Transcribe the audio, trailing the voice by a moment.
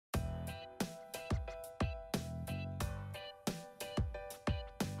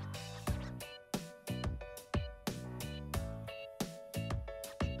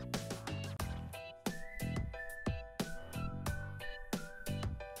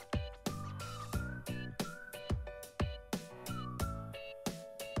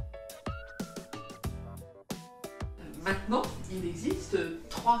Maintenant, il existe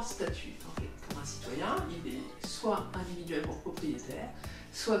 3 statuts en fait, pour un citoyen. Il est soit individuellement propriétaire,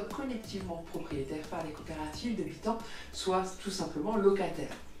 soit collectivement propriétaire par les coopératives d'habitants, soit tout simplement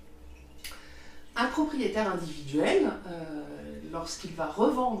locataire. Un propriétaire individuel, lorsqu'il va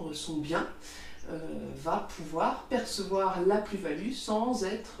revendre son bien, va pouvoir percevoir la plus-value sans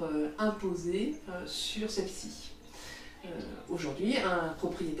être imposé sur celle-ci. Aujourd'hui, un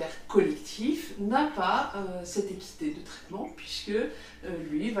propriétaire collectif n'a pas cette équité de traitement puisque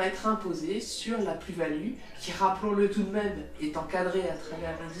lui va être imposé sur la plus-value qui, rappelons-le tout de même, est encadrée à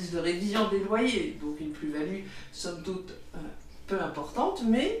travers l'indice de révision des loyers, donc une plus-value somme toute peu importante,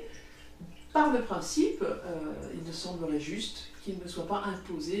 mais par le principe, il me semblerait juste qu'il ne soit pas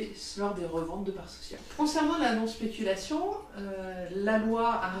imposé lors des reventes de parts sociales. Concernant la non-spéculation, la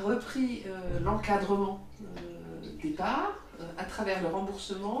loi a repris l'encadrement des parts à travers le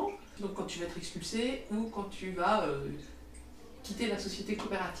remboursement, donc quand tu vas être expulsé ou quand tu vas quitter la société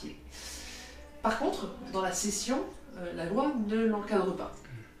coopérative. Par contre, dans la cession, la loi ne l'encadre pas.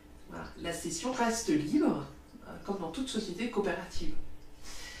 Voilà. La cession reste libre, comme dans toute société coopérative.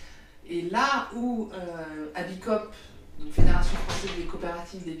 Et là où Habicoop, donc Fédération française des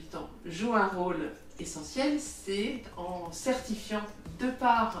coopératives d'habitants, joue un rôle essentiel, c'est en certifiant de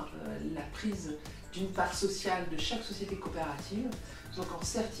par la prise d'une part sociale de chaque société coopérative, donc en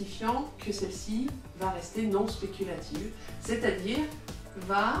certifiant que celle-ci va rester non spéculative, c'est-à-dire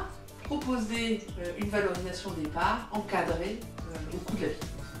va proposer une valorisation des parts encadrée au coût de la vie.